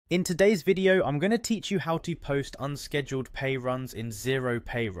In today's video, I'm going to teach you how to post unscheduled pay runs in Xero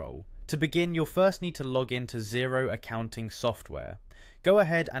Payroll. To begin, you'll first need to log into Xero accounting software. Go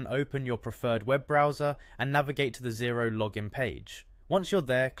ahead and open your preferred web browser and navigate to the Xero login page. Once you're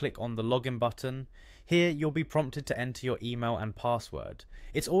there, click on the login button. Here, you'll be prompted to enter your email and password.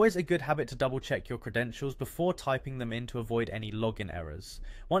 It's always a good habit to double check your credentials before typing them in to avoid any login errors.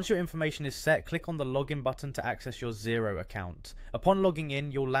 Once your information is set, click on the login button to access your Xero account. Upon logging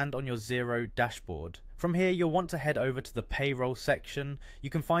in, you'll land on your Xero dashboard. From here, you'll want to head over to the payroll section. You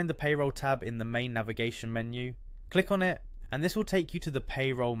can find the payroll tab in the main navigation menu. Click on it, and this will take you to the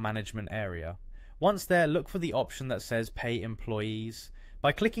payroll management area. Once there, look for the option that says Pay Employees.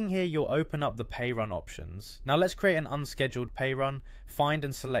 By clicking here, you'll open up the pay run options. Now let's create an unscheduled pay run. Find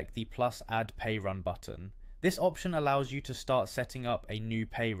and select the plus add pay run button. This option allows you to start setting up a new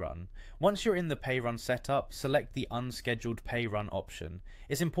pay run. Once you're in the pay run setup, select the unscheduled pay run option.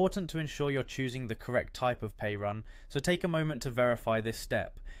 It's important to ensure you're choosing the correct type of pay run, so take a moment to verify this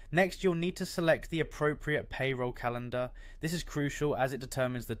step. Next, you'll need to select the appropriate payroll calendar. This is crucial as it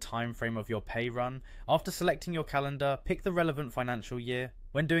determines the time frame of your pay run. After selecting your calendar, pick the relevant financial year.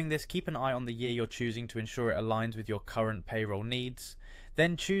 When doing this, keep an eye on the year you're choosing to ensure it aligns with your current payroll needs.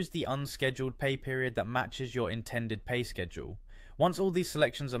 Then choose the unscheduled pay period that matches your intended pay schedule. Once all these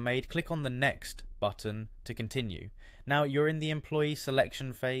selections are made, click on the Next button to continue. Now you're in the employee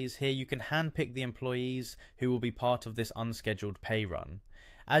selection phase. Here you can handpick the employees who will be part of this unscheduled pay run.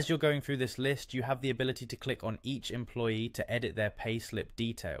 As you're going through this list, you have the ability to click on each employee to edit their payslip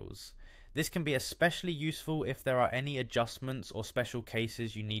details. This can be especially useful if there are any adjustments or special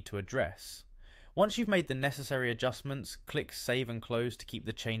cases you need to address. Once you've made the necessary adjustments, click Save and Close to keep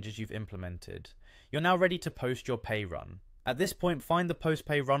the changes you've implemented. You're now ready to post your pay run. At this point, find the Post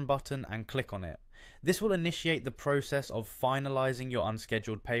Pay Run button and click on it. This will initiate the process of finalizing your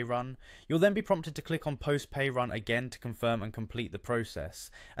unscheduled pay run. You'll then be prompted to click on Post Pay Run again to confirm and complete the process.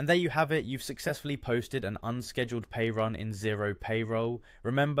 And there you have it, you've successfully posted an unscheduled pay run in Xero Payroll.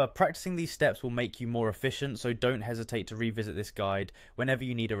 Remember, practicing these steps will make you more efficient, so don't hesitate to revisit this guide whenever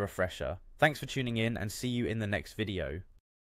you need a refresher. Thanks for tuning in and see you in the next video.